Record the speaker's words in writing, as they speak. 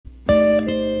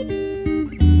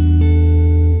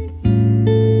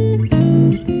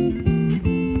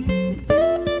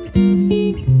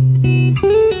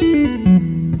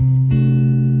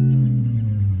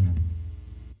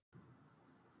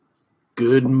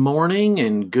morning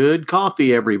and good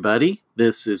coffee, everybody.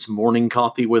 This is Morning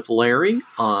Coffee with Larry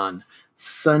on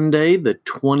Sunday, the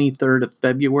 23rd of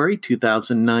February,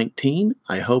 2019.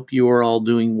 I hope you are all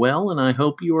doing well, and I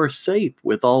hope you are safe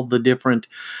with all the different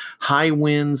high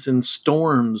winds and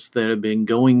storms that have been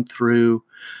going through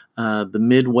the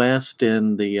Midwest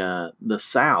and the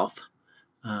South.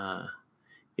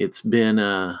 It's been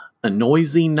a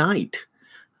noisy night.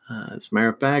 As a matter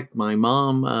of fact, my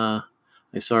mom,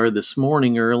 I saw her this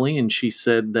morning early, and she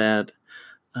said that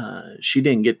she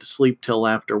didn't get to sleep till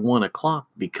after 1 o'clock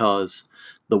because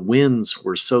the winds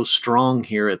were so strong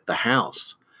here at the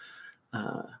house.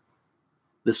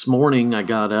 This morning, I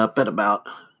got up at about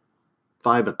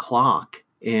 5 o'clock,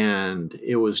 and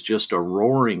it was just a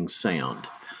roaring sound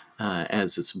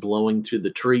as it's blowing through the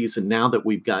trees. And now that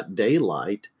we've got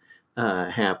daylight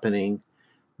happening,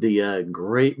 the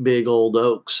great big old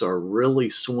oaks are really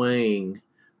swaying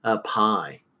up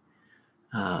high.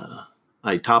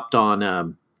 I topped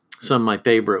on some of my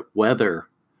favorite weather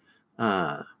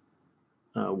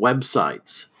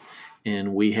websites,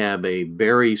 and we have a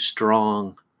very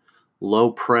strong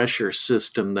low pressure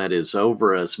system that is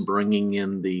over us, bringing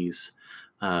in these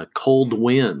cold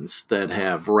winds that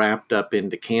have wrapped up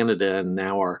into Canada and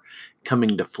now are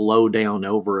coming to flow down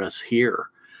over us here.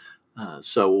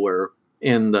 So we're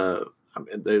in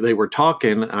they were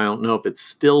talking, I don't know if it's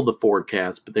still the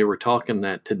forecast, but they were talking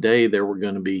that today there were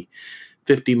going to be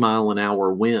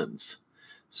 50-mile-an-hour winds.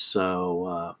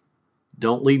 So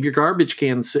don't leave your garbage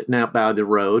cans sitting out by the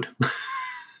road.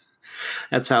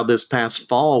 That's how this past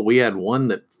fall, we had one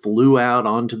that flew out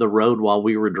onto the road while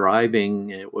we were driving.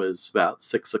 It was about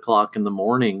 6 o'clock in the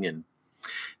morning and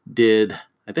did,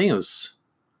 I think it was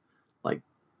like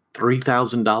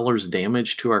 $3,000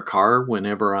 damage to our car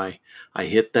whenever I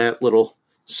hit that little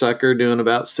sucker doing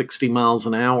about 60 miles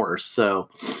an hour. So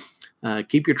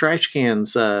keep your trash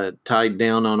cans tied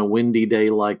down on a windy day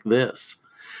like this.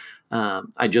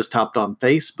 I just hopped on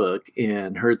Facebook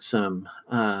and heard some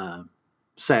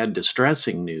sad,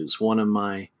 distressing news. One of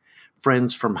my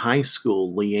friends from high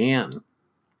school, Leanne,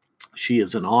 she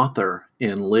is an author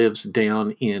and lives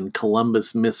down in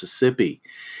Columbus, Mississippi.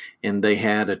 And they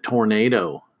had a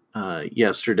tornado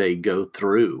yesterday go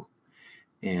through,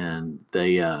 and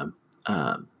their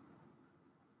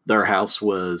house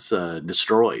was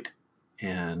destroyed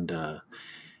and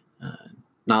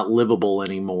not livable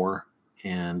anymore.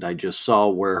 And I just saw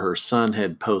where her son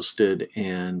had posted,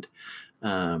 and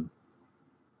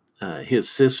his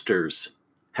sister's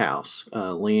house,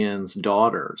 Leanne's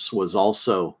daughter's, was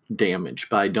also damaged,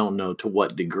 but I don't know to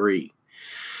what degree.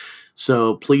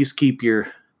 So please keep your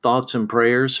thoughts and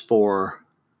prayers for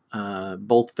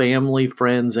both family,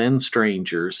 friends, and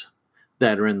strangers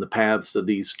that are in the paths of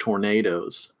these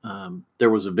tornadoes. There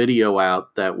was a video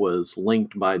out that was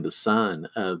linked by the Sun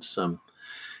of some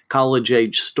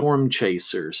college-age storm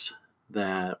chasers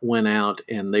that went out,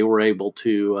 and they were able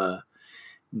to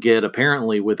get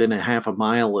apparently within a half a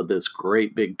mile of this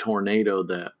great big tornado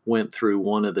that went through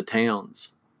one of the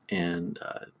towns and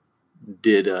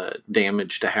did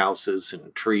damage to houses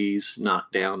and trees,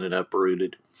 knocked down and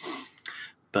uprooted.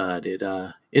 But it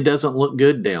doesn't look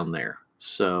good down there.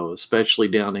 So especially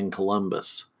down in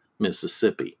Columbus,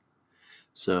 Mississippi.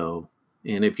 So,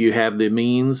 and if you have the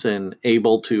means and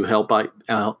able to help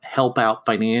out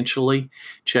financially,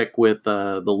 check with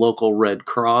the local Red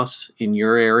Cross in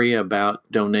your area about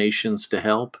donations to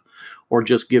help, or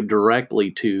just give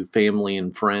directly to family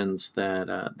and friends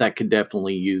that could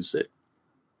definitely use it.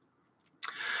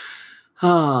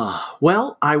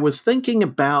 Well, I was thinking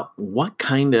about what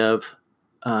kind of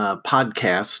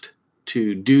podcast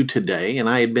to do today, and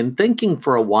I had been thinking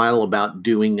for a while about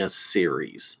doing a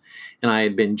series, and I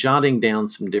had been jotting down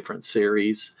some different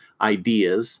series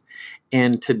ideas,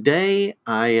 and today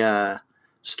I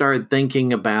started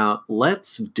thinking about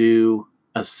let's do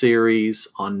a series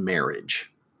on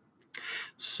marriage.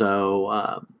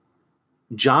 So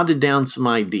jotted down some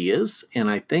ideas, and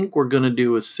I think we're going to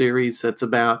do a series that's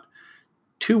about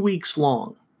 2 weeks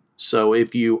long. So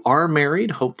if you are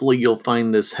married, hopefully you'll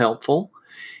find this helpful.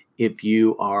 If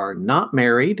you are not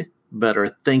married but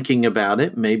are thinking about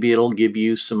it, maybe it'll give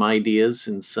you some ideas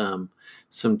and some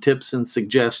tips and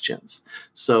suggestions.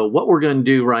 So what we're going to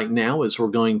do right now is we're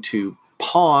going to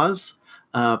pause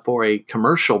for a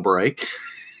commercial break.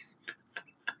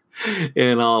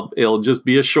 And it'll just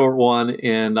be a short one,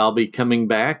 and I'll be coming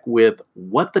back with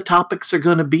what the topics are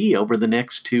going to be over the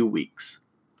next 2 weeks.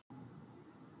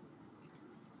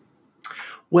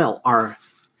 Well, our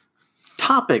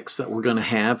topics that we're going to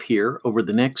have here over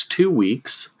the next 2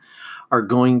 weeks are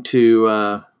going to,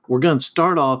 we're going to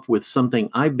start off with something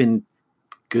I'm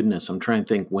trying to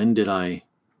think, when did I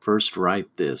first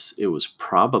write this, it was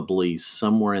probably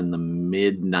somewhere in the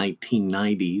mid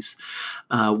 1990s,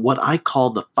 what I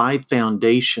call the 5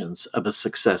 foundations of a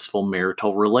successful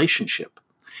marital relationship.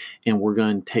 And we're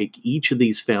going to take each of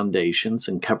these foundations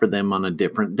and cover them on a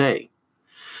different day.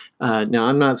 Now,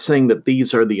 I'm not saying that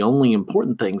these are the only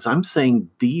important things. I'm saying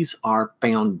these are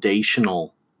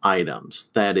foundational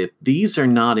items, that if these are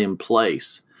not in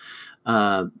place,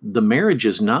 the marriage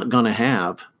is not going to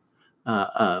have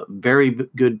a very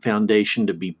good foundation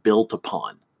to be built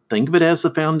upon. Think of it as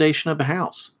the foundation of a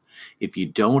house. If you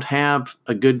don't have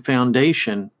a good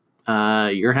foundation,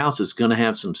 your house is going to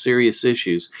have some serious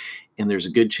issues, and there's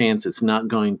a good chance it's not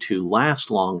going to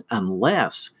last long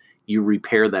unless you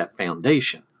repair that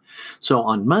foundation. So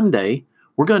on Monday,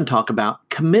 we're going to talk about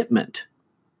commitment,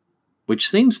 which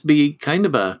seems to be kind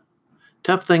of a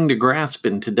tough thing to grasp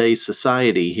in today's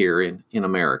society here in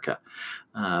America.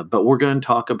 But we're going to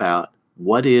talk about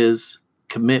what is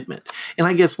commitment. And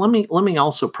I guess let me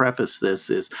also preface this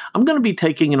is I'm going to be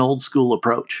taking an old school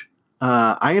approach.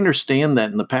 I understand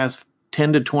that in the past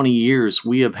 10 to 20 years,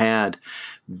 we have had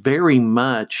very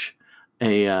much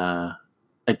a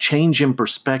change in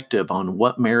perspective on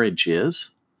what marriage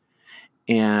is.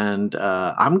 And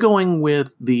I'm going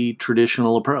with the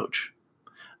traditional approach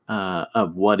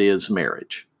of what is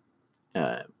marriage.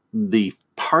 The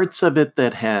parts of it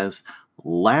that has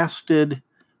lasted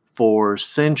for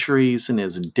centuries and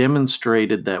has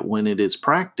demonstrated that when it is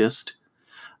practiced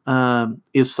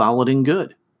is solid and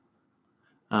good.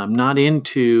 I'm not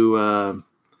into,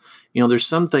 there's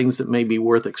some things that may be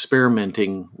worth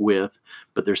experimenting with,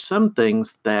 but there's some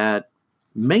things that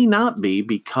may not be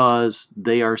because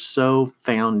they are so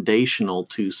foundational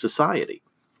to society.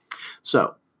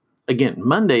 So, again,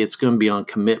 Monday it's going to be on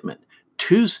commitment.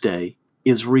 Tuesday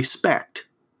is respect.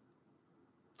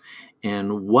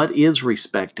 And what is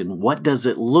respect and what does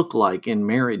it look like in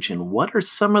marriage? And what are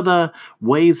some of the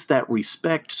ways that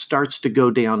respect starts to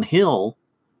go downhill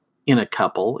in a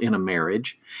couple, in a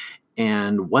marriage?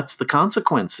 And what's the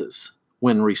consequences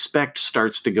when respect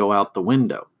starts to go out the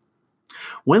window?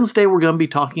 Wednesday, we're going to be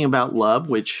talking about love,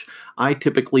 which I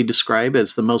typically describe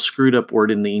as the most screwed up word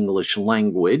in the English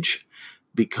language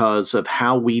because of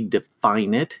how we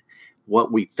define it,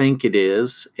 what we think it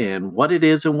is and what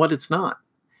it's not.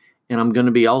 And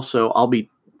I'll be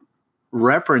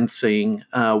referencing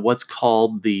what's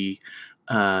called the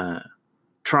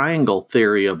triangle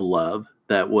theory of love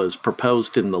that was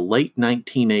proposed in the late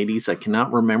 1980s. I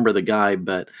cannot remember the guy,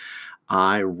 but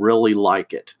I really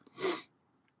like it.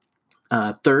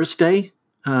 Thursday,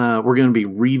 we're going to be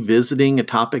revisiting a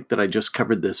topic that I just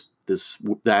covered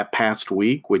that past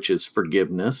week, which is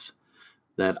forgiveness,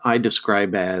 that I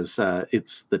describe as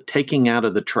it's the taking out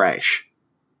of the trash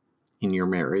in your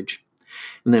marriage.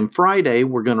 And then Friday,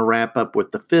 we're going to wrap up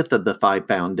with the 5th of the 5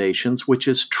 foundations, which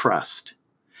is trust,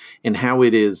 and how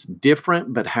it is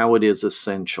different, but how it is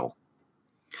essential.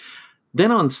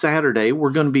 Then on Saturday,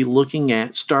 we're going to be looking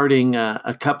at starting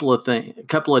a couple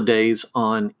of days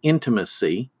on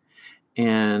intimacy,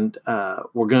 and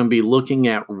we're going to be looking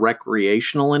at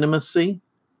recreational intimacy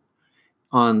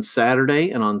on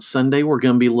Saturday, and on Sunday, we're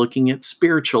going to be looking at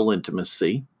spiritual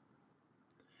intimacy.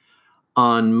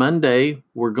 On Monday,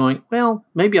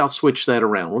 maybe I'll switch that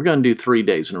around. We're going to do 3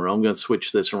 days in a row. I'm going to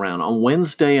switch this around. On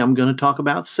Wednesday, I'm going to talk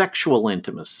about sexual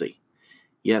intimacy.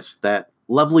 Yes, that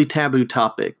lovely taboo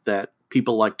topic that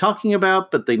people like talking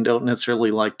about, but they don't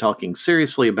necessarily like talking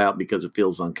seriously about because it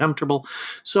feels uncomfortable.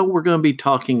 So we're going to be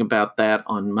talking about that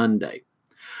on Monday.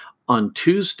 On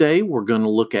Tuesday, we're going to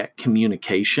look at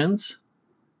communications.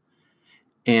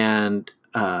 And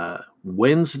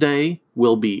Wednesday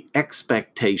will be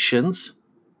expectations.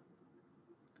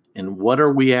 And what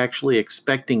are we actually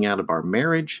expecting out of our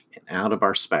marriage and out of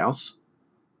our spouse?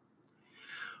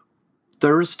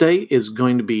 Thursday is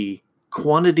going to be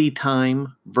quantity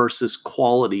time versus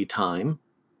quality time.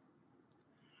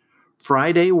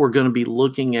 Friday, we're going to be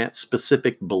looking at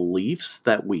specific beliefs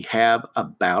that we have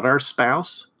about our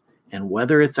spouse and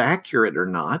whether it's accurate or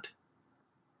not,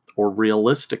 or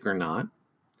realistic or not.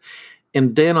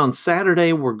 And then on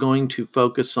Saturday, we're going to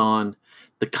focus on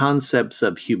the concepts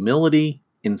of humility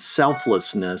and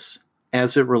selflessness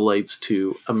as it relates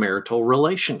to a marital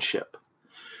relationship.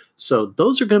 So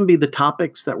those are going to be the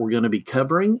topics that we're going to be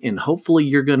covering, and hopefully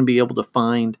you're going to be able to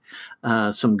find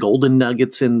some golden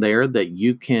nuggets in there that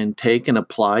you can take and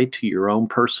apply to your own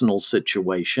personal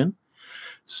situation.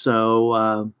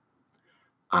 So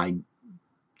I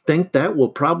think that will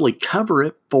probably cover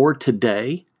it for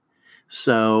today.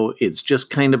 So it's just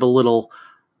kind of a little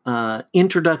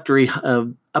introductory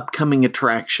of upcoming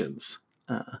attractions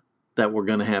that we're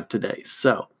going to have today.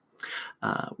 So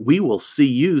We will see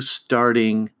you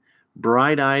starting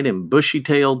bright-eyed and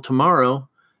bushy-tailed tomorrow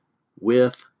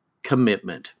with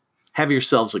commitment. Have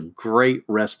yourselves a great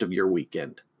rest of your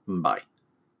weekend. Bye.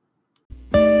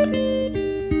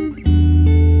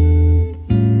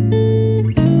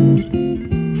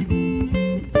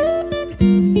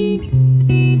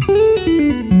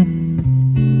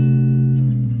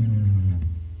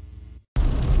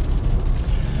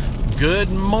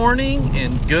 Good morning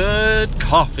and good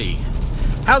coffee.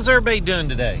 How's everybody doing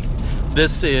today?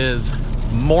 This is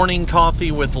Morning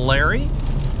Coffee with Larry,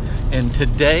 and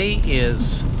today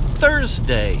is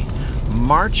Thursday,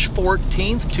 March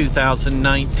 14th,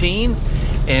 2019,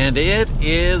 and it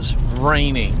is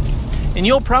raining. And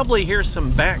you'll probably hear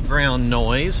some background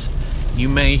noise. You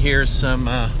may hear some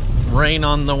rain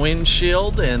on the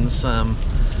windshield and some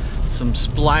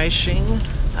splashing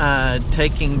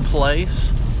taking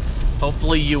place.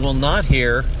 Hopefully you will not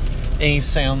hear any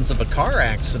sounds of a car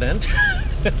accident.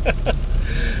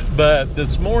 But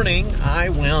this morning I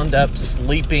wound up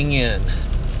sleeping in,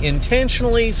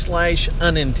 intentionally /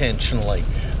 unintentionally.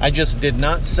 I just did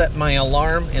not set my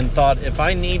alarm and thought if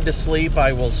I need to sleep,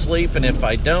 I will sleep, and if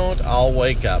I don't, I'll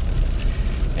wake up.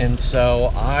 And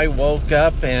so I woke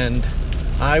up and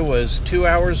I was 2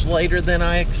 hours later than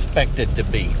I expected to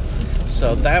be.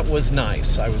 So that was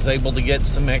nice. I was able to get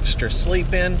some extra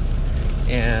sleep in.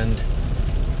 And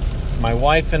my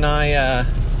wife and I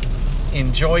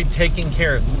enjoyed taking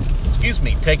care of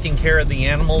the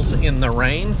animals in the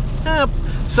rain.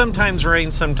 Sometimes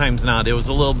rain, sometimes not. It was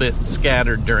a little bit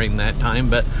scattered during that time,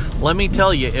 but let me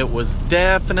tell you, it was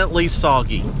definitely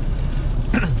soggy.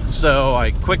 So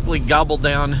I quickly gobbled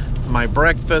down my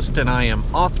breakfast and I am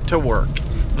off to work.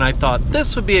 And I thought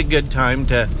this would be a good time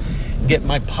to get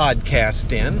my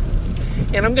podcast in.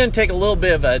 And I'm going to take a little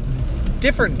bit of a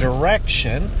different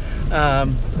direction.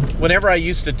 Whenever I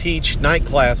used to teach night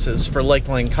classes for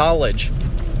Lakeland College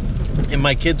and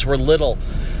my kids were little,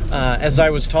 as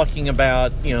I was talking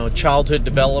about, childhood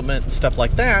development and stuff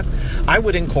like that, I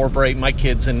would incorporate my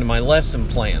kids into my lesson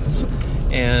plans.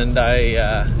 And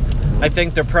I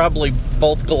think they're probably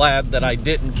both glad that I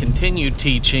didn't continue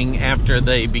teaching after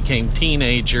they became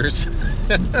teenagers.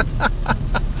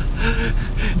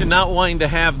 And not wanting to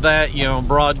have that,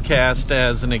 broadcast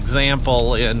as an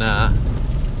example in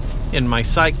my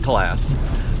psych class.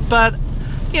 But,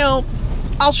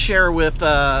 I'll share with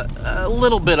a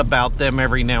little bit about them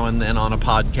every now and then on a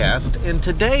podcast. And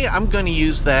today I'm going to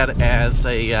use that as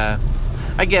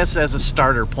as a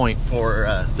starter point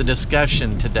for the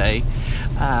discussion today.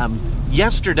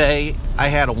 Yesterday, I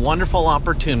had a wonderful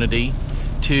opportunity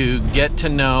to get to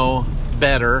know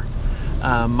better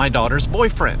my daughter's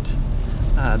boyfriend.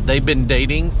 They've been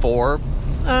dating for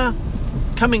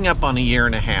coming up on 1.5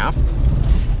 years,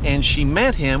 and she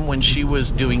met him when she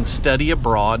was doing study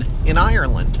abroad in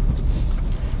Ireland.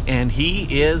 And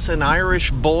he is an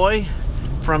Irish boy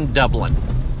from Dublin.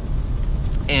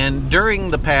 And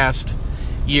during the past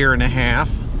 1.5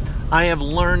 years, I have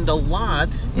learned a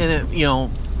lot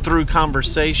through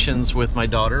conversations with my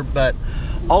daughter, but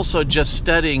also just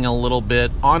studying a little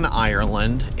bit on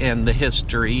Ireland and the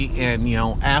history and,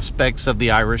 aspects of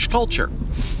the Irish culture.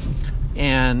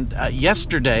 And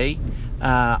yesterday,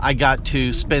 I got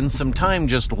to spend some time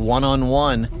just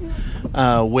one-on-one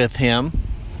with him.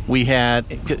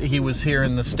 He was here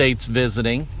in the States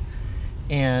visiting,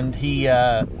 and he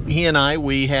and I,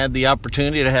 we had the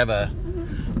opportunity to have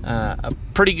a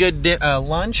pretty good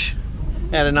lunch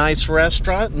at a nice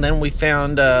restaurant, and then we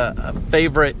found a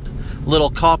favorite little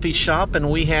coffee shop, and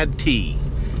we had tea,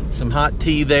 some hot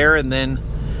tea there, and then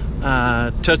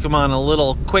took him on a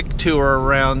little quick tour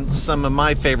around some of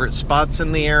my favorite spots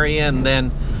in the area, and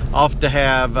then off to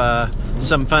have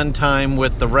some fun time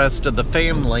with the rest of the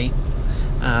family,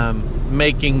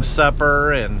 making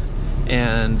supper and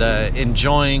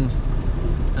enjoying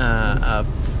a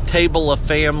table of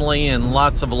family and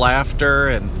lots of laughter,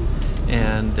 and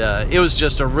it was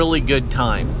just a really good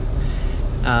time.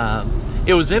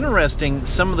 It was interesting,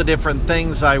 some of the different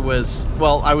things I was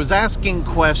asking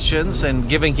questions and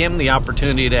giving him the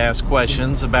opportunity to ask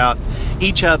questions about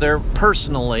each other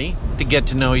personally, to get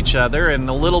to know each other, and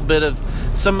a little bit of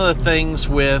some of the things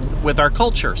with our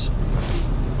cultures.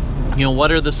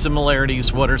 What are the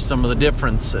similarities? What are some of the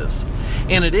differences?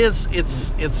 And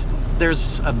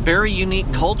there's a very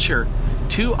unique culture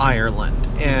to Ireland,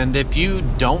 and if you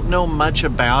don't know much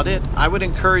about it, I would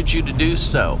encourage you to do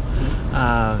so.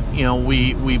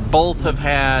 We both have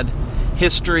had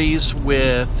histories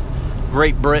with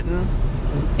Great Britain,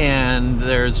 and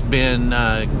there's been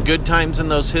good times in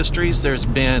those histories. There's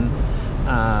been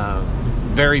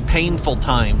very painful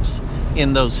times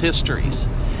in those histories.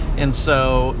 And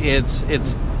so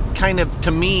it's kind of,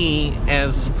 to me,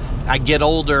 as I get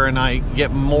older and I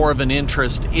get more of an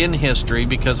interest in history,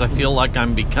 because I feel like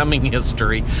I'm becoming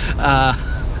history, to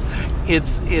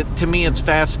me it's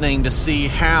fascinating to see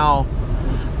how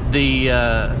the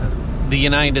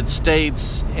United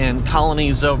States and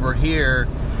colonies over here,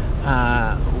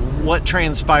 what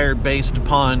transpired based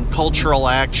upon cultural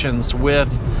actions with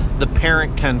the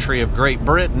parent country of Great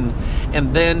Britain,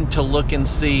 and then to look and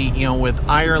see, with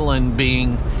Ireland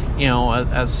being,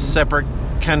 a separate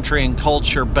country and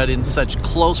culture, but in such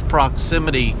close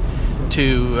proximity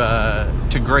to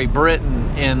Great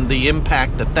Britain, and the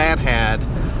impact that had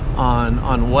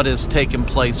on what has taken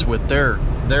place with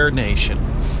their nation.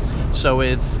 So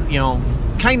it's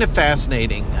kind of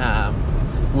fascinating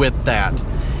with that.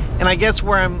 And I guess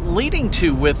where I'm leading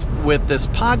to with this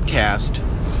podcast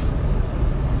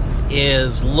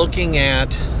is looking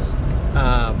at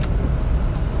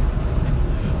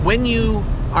when you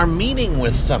are meeting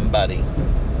with somebody,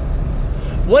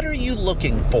 what are you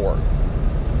looking for?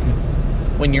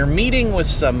 When you're meeting with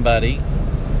somebody,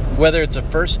 whether it's a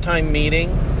first-time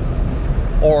meeting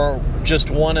or just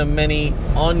one of many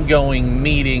ongoing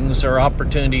meetings or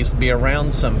opportunities to be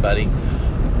around somebody,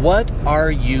 what are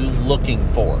you looking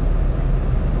for?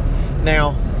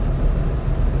 Now,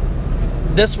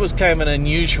 this was kind of an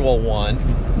unusual one,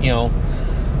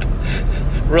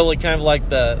 really kind of like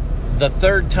the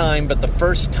third time, but the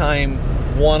first time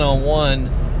one-on-one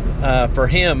for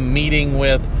him, meeting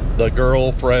with the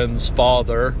girlfriend's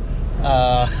father,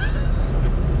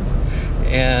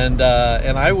 and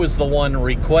I was the one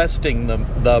requesting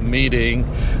the meeting,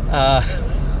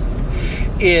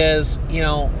 is,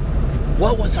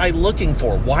 what was I looking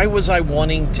for? Why was I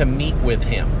wanting to meet with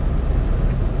him?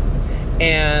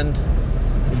 And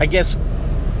I guess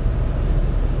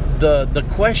the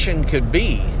question could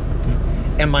be,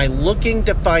 am I looking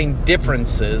to find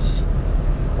differences,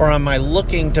 or am I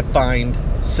looking to find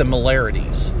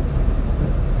similarities?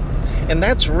 And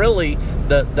that's really,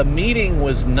 the meeting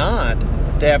was not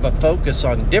to have a focus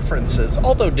on differences,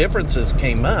 although differences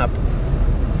came up.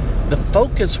 The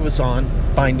focus was on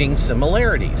finding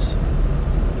similarities.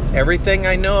 Everything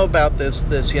I know about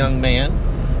this young man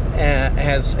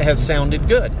has sounded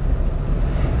good,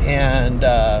 and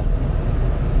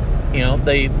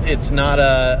it's not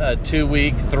a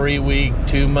 2-week, 3-week,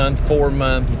 2-month,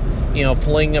 4-month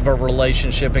fling of a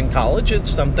relationship in college. It's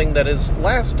something that has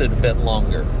lasted a bit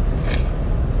longer.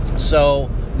 So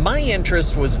my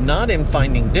interest was not in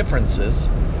finding differences,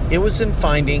 it was in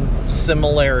finding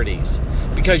similarities,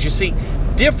 because you see,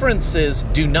 differences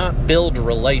do not build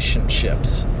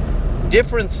relationships.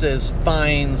 Differences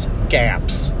finds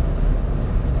gaps.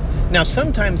 Now,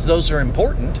 sometimes those are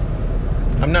important.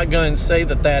 I'm not going to say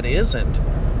that isn't.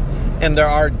 And there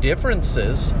are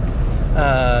differences,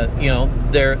 where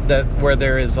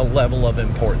there is a level of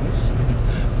importance.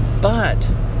 But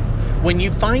when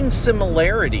you find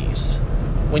similarities,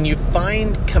 when you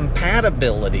find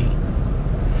compatibility,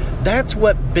 that's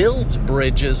what builds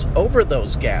bridges over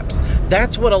those gaps.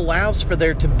 That's what allows for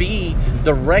there to be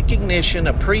the recognition,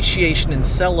 appreciation, and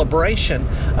celebration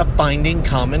of finding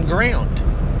common ground.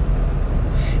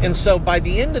 And so by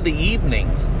the end of the evening,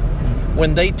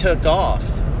 when they took off,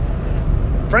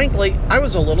 frankly, I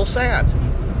was a little sad,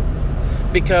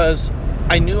 because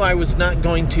I knew I was not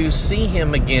going to see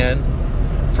him again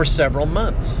for several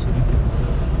months.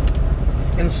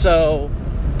 And so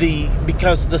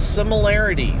because the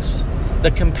similarities,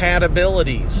 the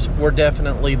compatibilities were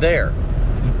definitely there.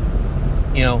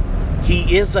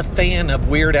 He is a fan of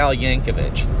Weird Al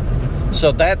Yankovic,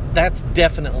 so that's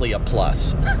definitely a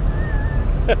plus.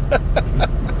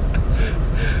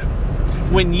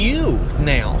 When you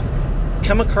now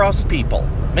come across people,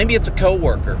 maybe it's a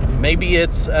coworker, maybe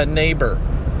it's a neighbor,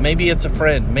 maybe it's a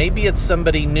friend, maybe it's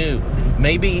somebody new,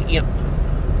 maybe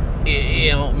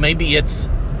maybe it's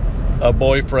a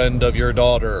boyfriend of your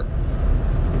daughter.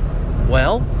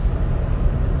 Well,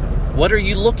 what are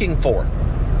you looking for?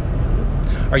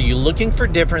 Are you looking for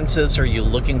differences, or are you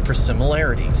looking for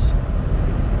similarities?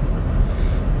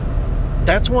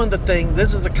 That's one of the things,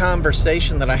 this is a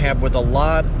conversation that I have with a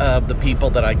lot of the people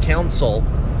that I counsel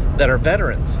that are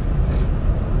veterans.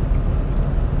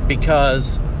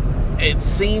 Because it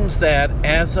seems that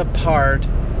as a part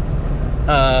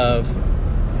of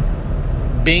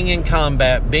being in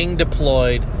combat, being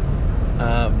deployed,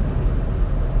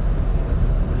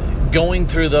 going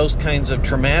through those kinds of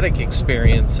traumatic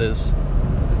experiences,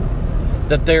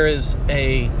 that there is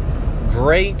a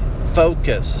great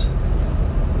focus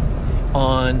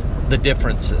on the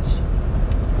differences.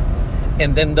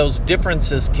 And then those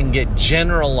differences can get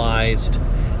generalized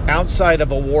outside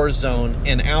of a war zone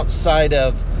and outside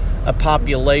of a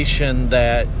population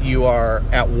that you are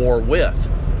at war with.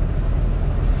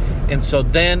 And so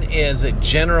then as it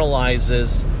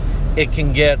generalizes, it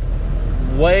can get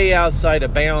way outside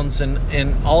of bounds,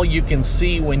 and all you can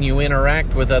see when you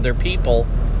interact with other people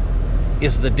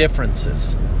is the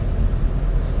differences.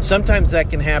 Sometimes that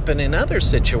can happen in other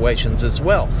situations as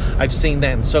well. I've seen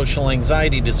that in social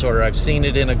anxiety disorder. I've seen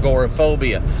it in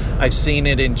agoraphobia. I've seen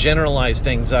it in generalized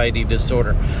anxiety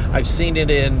disorder. I've seen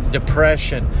it in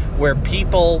depression, where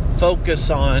people focus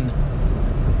on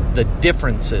the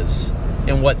differences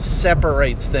and what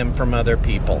separates them from other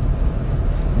people,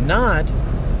 not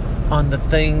on the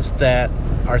things that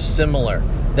are similar,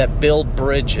 that build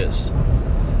bridges,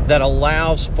 that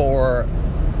allows for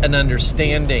an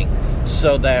understanding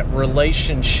so that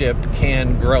relationship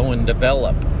can grow and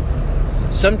develop.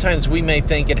 Sometimes we may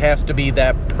think it has to be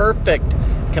that perfect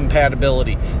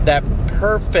compatibility, that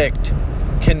perfect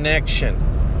connection.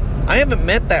 I haven't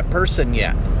met that person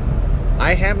yet.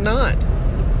 I have not.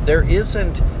 There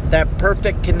isn't that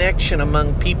perfect connection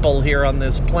among people here on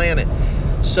this planet.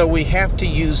 So we have to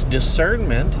use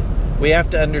discernment. We have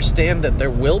to understand that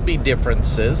there will be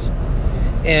differences,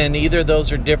 and either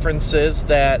those are differences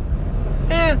that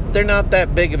they're not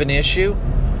that big of an issue,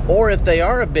 or if they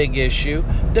are a big issue,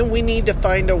 then we need to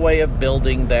find a way of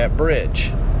building that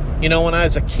bridge. You know, when I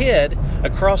was a kid,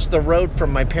 across the road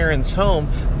from my parents' home,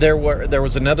 there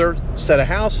was another set of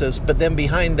houses, but then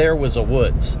behind there was a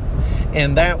woods.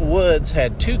 And that woods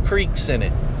had 2 creeks in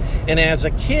it. And as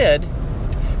a kid,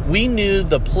 we knew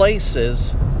the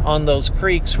places on those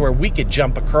creeks where we could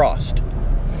jump across.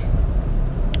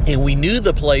 And we knew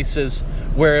the places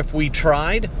where if we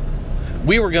tried,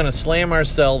 we were going to slam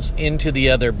ourselves into the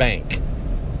other bank.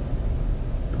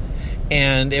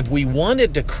 And if we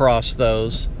wanted to cross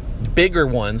those bigger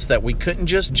ones that we couldn't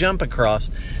just jump across,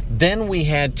 then we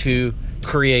had to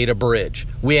create a bridge.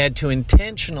 We had to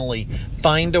intentionally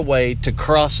find a way to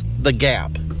cross the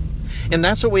gap. And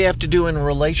that's what we have to do in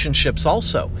relationships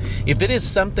also. If it is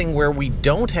something where we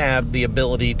don't have the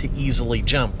ability to easily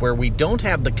jump, where we don't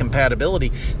have the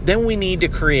compatibility, then we need to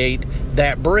create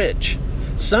that bridge.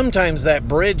 Sometimes that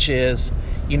bridge is,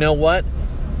 you know what?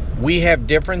 We have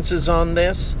differences on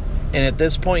this, and at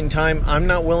this point in time, I'm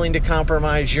not willing to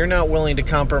compromise, you're not willing to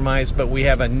compromise, but we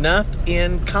have enough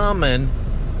in common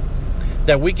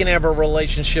that we can have a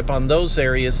relationship on those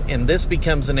areas, and this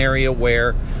becomes an area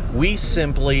where we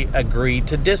simply agree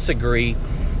to disagree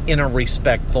in a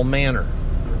respectful manner.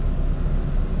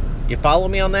 You follow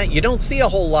me on that? You don't see a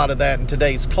whole lot of that in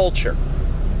today's culture,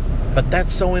 but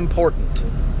that's so important.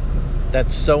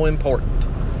 That's so important.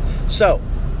 So,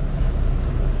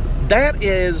 that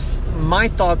is my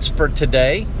thoughts for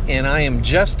today, and I am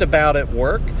just about at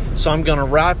work, so I'm going to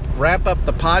wrap up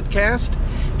the podcast.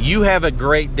 You have a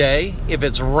great day. If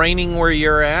it's raining where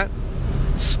you're at,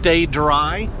 stay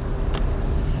dry.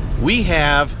 We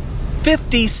have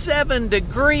 57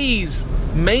 degrees.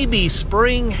 Maybe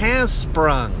spring has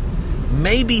sprung.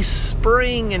 Maybe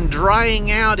spring and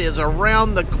drying out is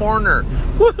around the corner.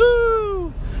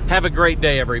 Woohoo! Have a great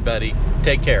day, everybody.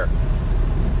 Take care.